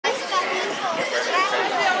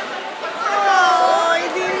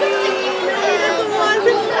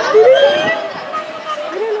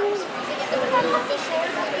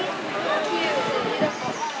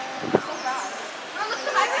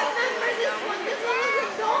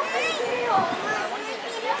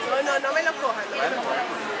No, no me lo cojan. No me lo cojan.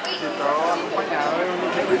 Si todo acompañado de un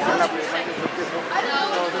ligerito en la prima, yo creo que eso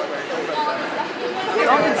todo se puede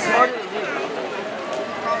conversar.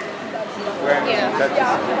 Bueno,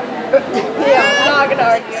 Yeah, I'm not gonna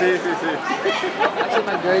argue. sí, sí, sí. Actually,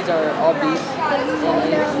 my grades are all B's.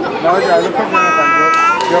 No, yo hablo con Jonathan.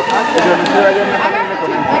 Yo no estoy allá en la familia con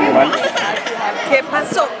él, ¿vale? ¿Qué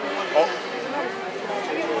pasó?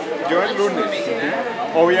 Yo el lunes,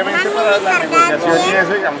 obviamente para la negociación y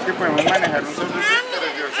eso, digamos que podemos manejar un solo, pero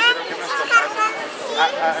yo sí creo que nos toca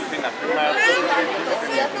al final firmar dos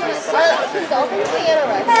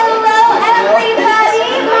Hello everybody,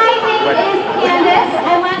 my name is Candace.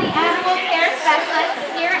 I'm one of the animal care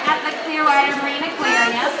specialists here at the Clearwater Marine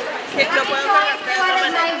Aquarium. I'm talking to one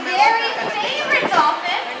of my very favorite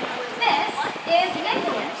dolphins. This is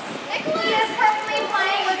Nicholas. He is currently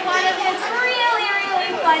playing with one of his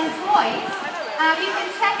really fun toys. You can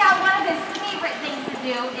check out one of his favorite things to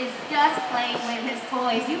do is just playing with his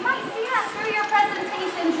toys. You might see that through your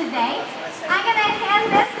presentation today. I'm going to hand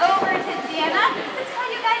this over to Jana to tell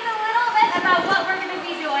you guys a little bit about what we're going to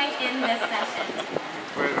be doing in this session.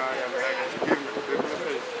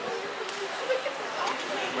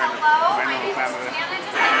 Hello, my name is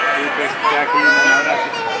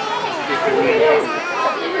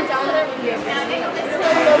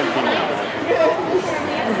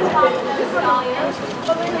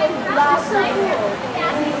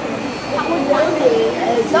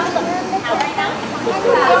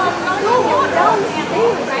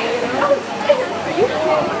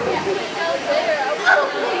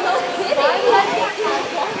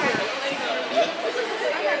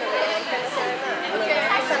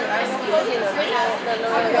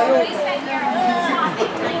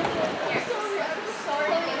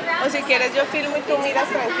O si quieres yo filmo y tú miras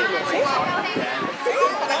tranquilo, ¿sí?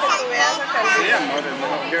 Para que tú veas acá. Sí, amor, es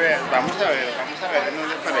mejor que veas. Vamos a ver, no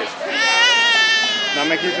le parece. No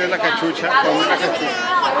me quites la cachucha, ponme la cachucha.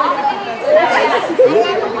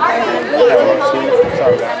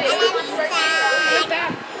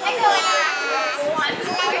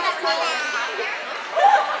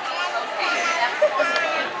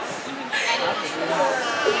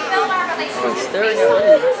 Staring at me.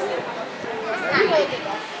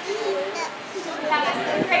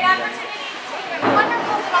 Great opportunity to take a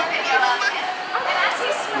wonderful little video of it. And as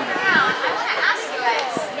he's swimming around, I want to ask you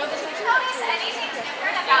guys, did you notice anything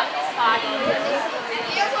different about his body?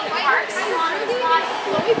 Any marks on his body?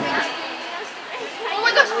 Oh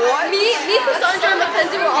my gosh, me, Cassandra, and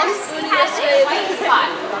Mackenzie were all spooning yesterday. White spot.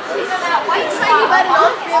 So that white spot Tiny button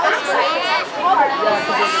on his backside is actually part of his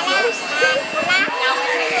body. Now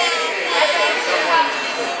we're going to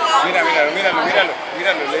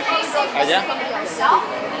Míralo, allá,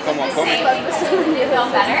 como come. feel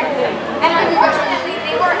better. And unfortunately,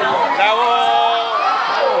 they were out there. ¡Bravo!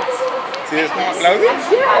 ¿Sí es como Claudia?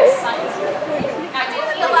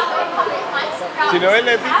 ¿Si no ves,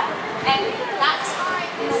 Leti?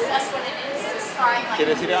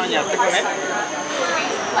 ¿Quieres ir a bañarte con él?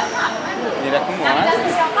 Mira cómo hace.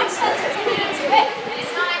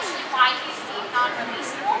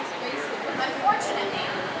 Unfortunately,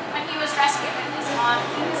 when he was rescued with his mom,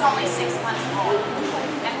 he was only 6 months old,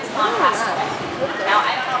 and his mom passed away. Now,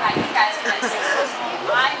 I don't know about you guys, but at 6 months old,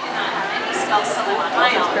 I did not have any skills to live on my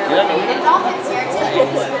own. And dolphins here today,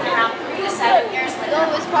 around 3 to 7 years later. No,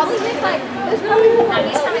 it was probably like, Now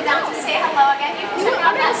he's coming down to say hello again. You can check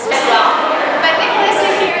out that as well. But Nicholas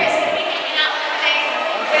is here is going to be hanging out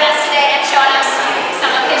with us today and showing us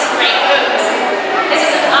some of his great moves. This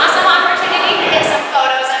is an awesome opportunity to get some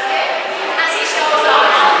photos of him as he shows off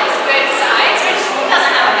all of his good sides, which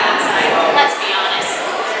doesn't have a bad side, let's be honest.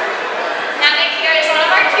 Now Nick here is one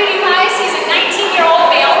of our cutie pies. He's a 19-year-old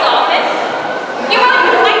male dolphin. You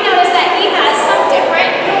might notice that he has some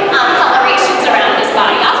different colorations around his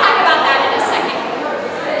body. I'll talk about that in a second.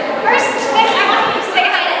 First, I want you to say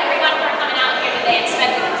hi to everyone for coming out here today and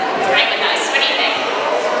spending the time.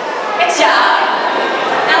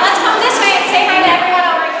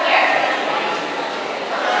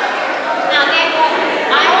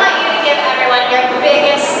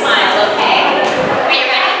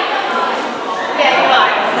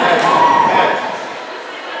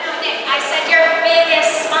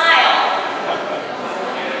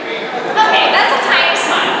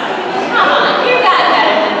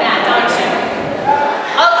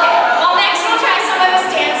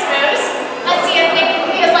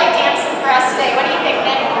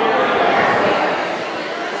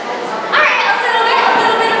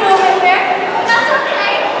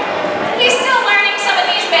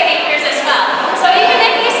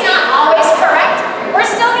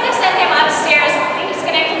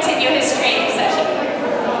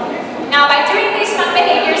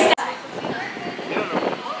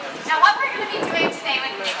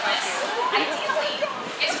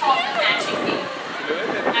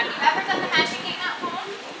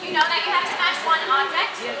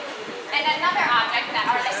 object and another object that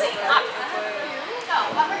are the same object. So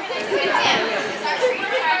what we're going to do with him is our trainer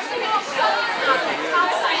is actually going to show an object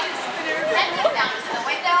topside, then look down to the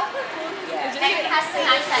window, and it has to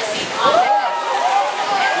match that same object.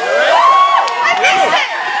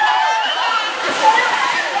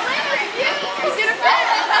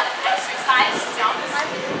 Exercise jumps.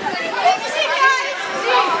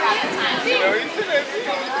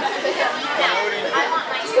 Now, I want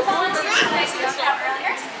my two volunteers that I spoke about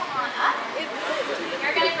earlier to come on up.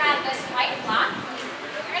 You're going to grab this white block.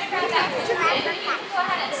 You're going to grab that blue pin, and you can go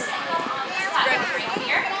ahead and stick them on the platform right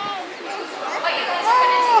here. What you guys are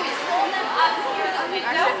going to do is hold them up near the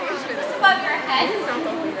window, above your head.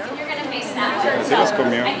 You're going to face that way. So,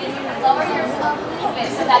 I need you to lower yourself a little bit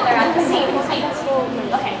so that they're at the same height.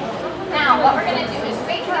 Okay. Now, what we're going to do is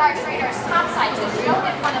wait for our trainer's topside to drone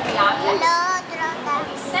in front of the object.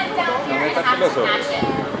 Set down here and have to match it.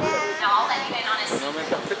 Now, I'll let you in on a secret.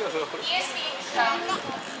 He is being shown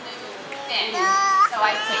smooth in. So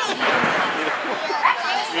I take the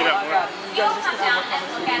You'll come down and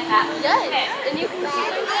look at that fin. And you can see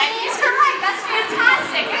it. And he's correct. That's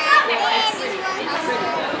fantastic. Good job, Nicholas.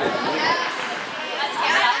 Let's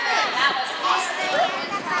give it up for him. That was awesome.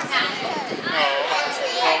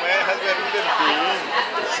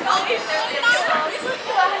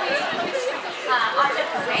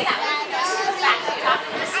 Object array that one goes back to the top of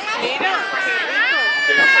the screen.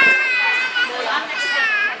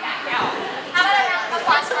 How about a round of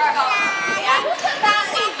applause for our golfers? Yeah?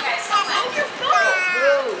 Thank you guys so much.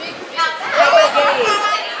 Now,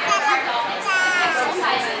 our dolphins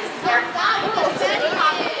exercises are not stimulating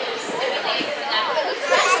for them to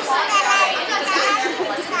transform their way into their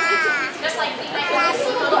felicity. Just like we might want to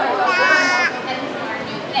explore and learn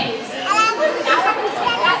new things. Now we're going to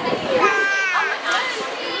take that here up a notch.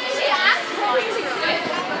 She is going to do it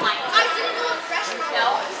like I didn't know a freshman. No,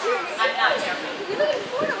 I'm not joking.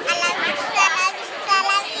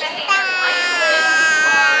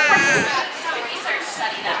 Research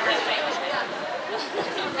study that we're doing.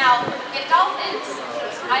 Now, in dolphins,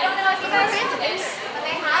 I don't know if you guys into this, but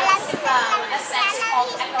they have a sense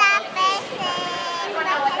called echolocation. You don't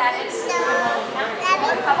know what that is? So,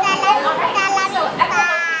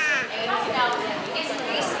 echolocation, is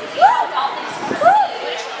basically how dolphins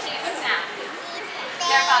perceive sound.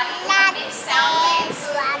 Their body emits sound waves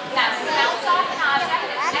that bounce off an object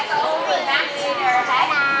and echo back to their head,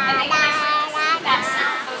 and they can actually that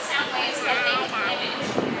sound, those sound waves, and make an image.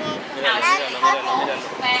 Now, it's really helpful when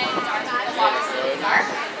the water's really dark.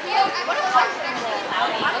 What if water's really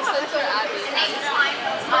cloudy? And they can find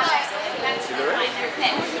those objects and eventually find their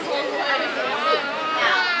fish.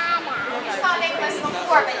 Now, you saw Nicholas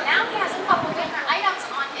before, but now he has a couple different items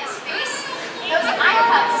on his face. Those eye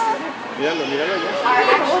cups are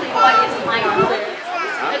actually what is lying on.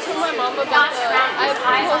 I told my mom about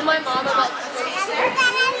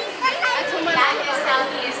That is how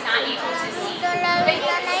he is not able to see. But you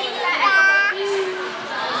can see that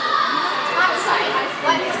top side,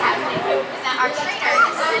 what is happening is that our trainer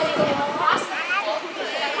is sending him across the pool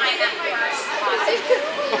to find that first spot. That's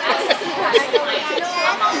what he has to find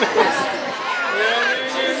among the rest of the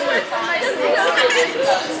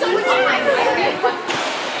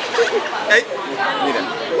Ay, mira.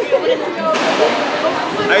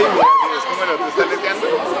 Ay, mira, es como el otro está leteando.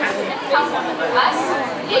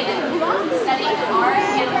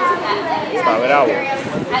 Está bravo.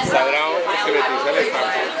 Está bravo porque le le está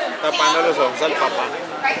tapando los ojos al papá.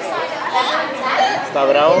 Está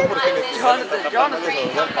bravo porque le está tapando los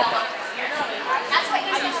ojos al papá.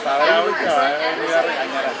 Está bravo y te va a venir a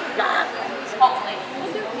regañar así.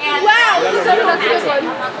 Wow! That's a good one.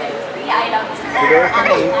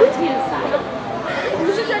 You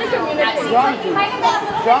should try to communicate.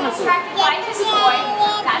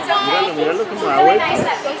 Míralo como It's really nice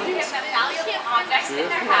that we can give them valuable objects in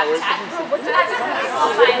their habitat. So that's a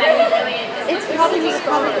wonderful sign that he really is. It's probably,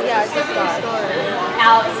 yeah, it's just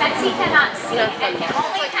Now, since he cannot see and can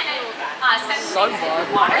only kind of sense things in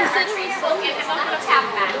the water, our trainer will give him a little tap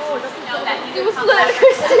back to know that he can come back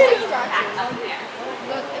up there.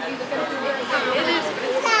 It is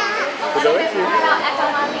a little bit more about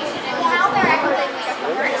echolocation and how their echolocation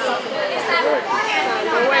works is that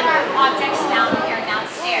beforehand our objects down here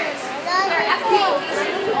downstairs. Their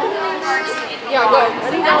echolocation only works in the water.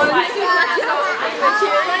 So that's why we don't have to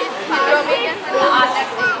the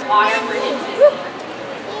objects in the water we're into.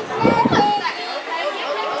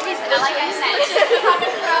 Now, like I said, it's just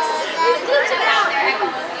coming from about their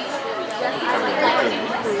echolocation.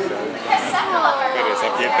 Because several of our Pero esa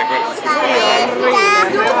piel te acuerdas que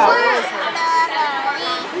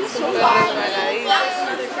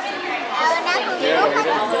está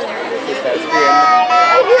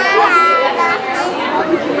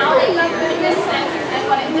How they got in this sense and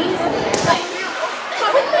what it means in their life.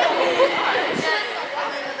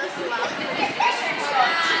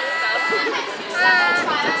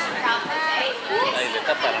 Ahí le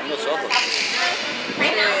taparán los ojos.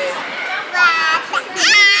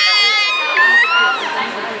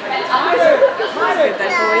 ¿Qué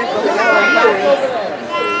tal cómo le coge la boca?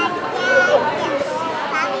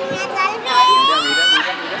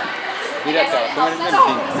 Mira, te va a comer el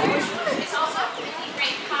delfín.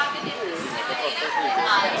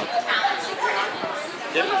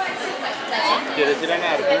 ¿Quieres ir a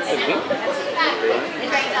nadar con el delfín?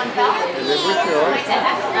 Él es muy peor.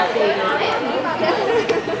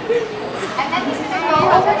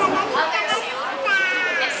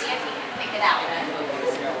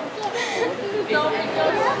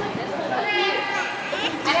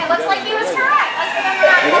 And it looks like he was correct. Let's give him a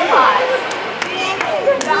round of applause.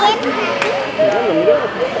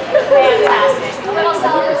 Fantastic. A little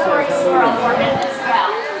celebratory swirl for him as well.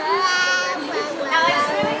 Now it's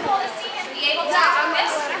really cool to see him be able to do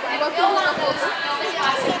this and build on those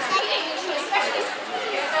especially since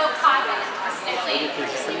he's so confident and sniffly.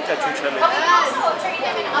 But we also train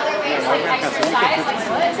him in other ways like exercise, like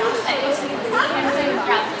what Josh said, you see him do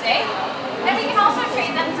throughout the day. And we can also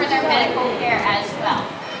train them for their medical care as well.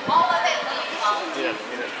 All of it really volunteer.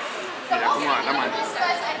 So we'll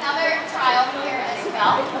discuss another trial here as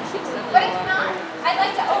well. But if not, I'd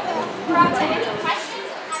like to open the up to any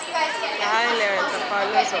questions and have you guys get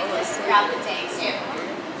throughout the day too.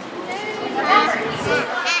 Remember,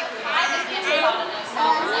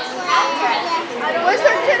 What's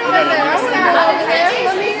that kid over there? I want to go over there.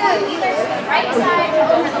 Let me either to the right side or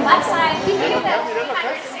over the left side. We do that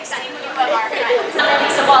 360 of our friends. Not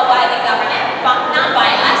releasable by the government, not by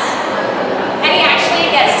us. And he actually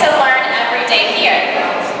gets to learn every day here.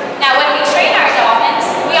 Now, when we train our dolphins,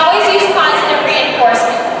 we always use positive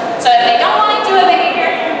reinforcement. So if they don't want to do a behavior,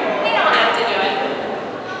 they don't have to do it.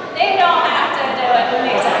 They don't have to do it.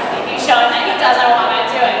 Exactly. You show him that he doesn't want to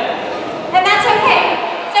do it. And that's okay.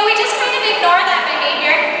 So we just kind of ignore that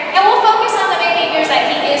behavior, and we'll focus on the behaviors that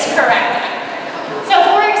he is correct at. So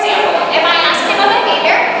for example, if I ask him a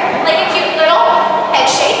behavior, like a cute little head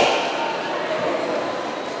shake.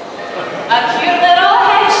 A cute little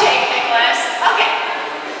head shake, Nicholas. Okay,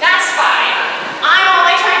 that's fine. I'm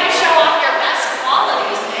only trying to show off your best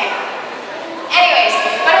qualities, Nick. Anyways,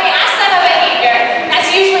 when we ask them a behavior, that's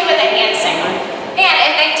usually with a hand signal. And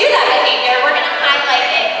if they do that behavior, we're going to highlight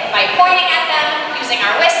it by pointing at them, using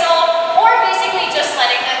our whistle, or basically just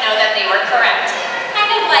letting them know that they were correct.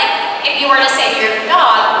 Kind of like if you were to say to your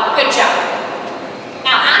dog, good job.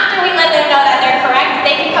 Now after we let them know that they're correct,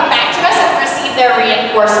 they can come back to us and receive their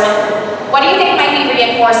reinforcement. What do you think might be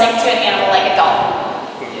reinforcing to an animal like a dolphin?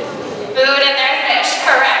 Food and their fish,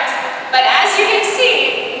 correct. But as you can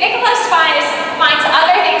see, Nicholas finds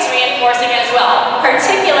other things reinforcing as well,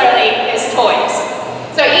 particularly his toys.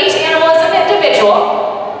 So each animal is an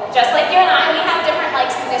individual. Just like you and I, we have different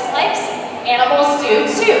likes and dislikes. Animals do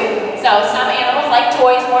too. So some animals like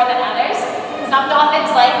toys more than others. Some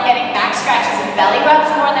dolphins like getting back scratches and belly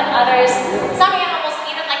rubs more than others. Some animals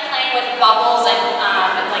even like playing with bubbles and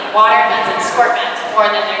like water guns and squirt guns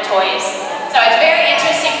more than their toys. So it's very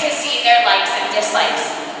interesting to see their likes and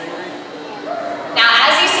dislikes. Now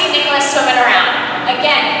as you see Nicholas swimming around,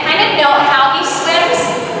 again, kind of note how he swims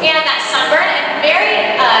and that sunburn and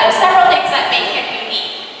several things that make him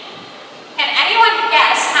unique. Can anyone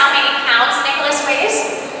guess how many pounds Nicholas weighs?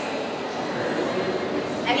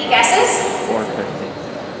 Any guesses?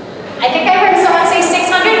 450. I think I heard someone say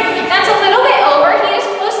 600. That's a little bit over. He is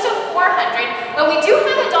close to 400. But we do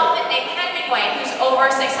have a dolphin named Hemingway who's over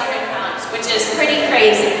 600 pounds, which is pretty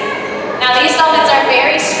crazy. Now these dolphins are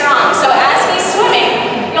very strong. So as he's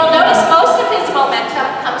swimming, you'll notice most of his momentum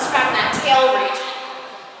comes from that tail region.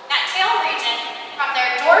 That tail region, from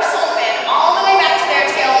their dorsal fin all the way back to their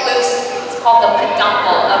tail loose, it's called the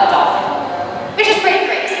peduncle of dolphin, which is pretty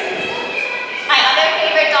crazy. My other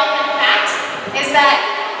favorite dolphin fact is that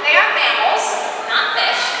they are mammals, not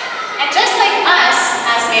fish, and just like us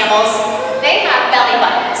as mammals, they have belly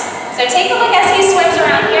buttons. So take a look as he swims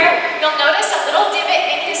around here, you'll notice a little divot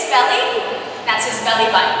in his belly. That's his belly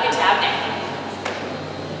button. Good job, Nick.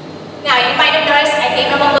 Now you might have noticed I gave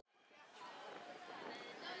him a little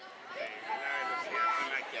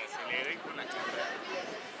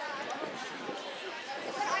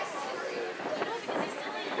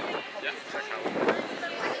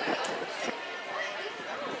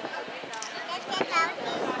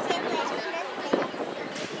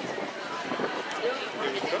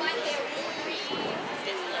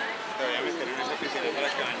Te voy a meter en esa piscina para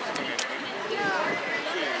que bañes con él.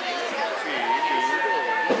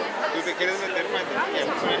 quieres meter, métete.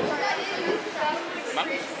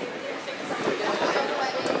 ¿Vale?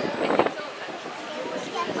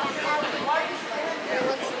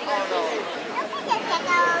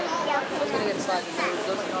 It's gonna get soggy.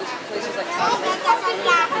 Those places like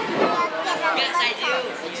Yes, I do.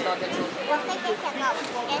 it's not controlled. We'll take a check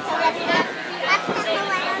out.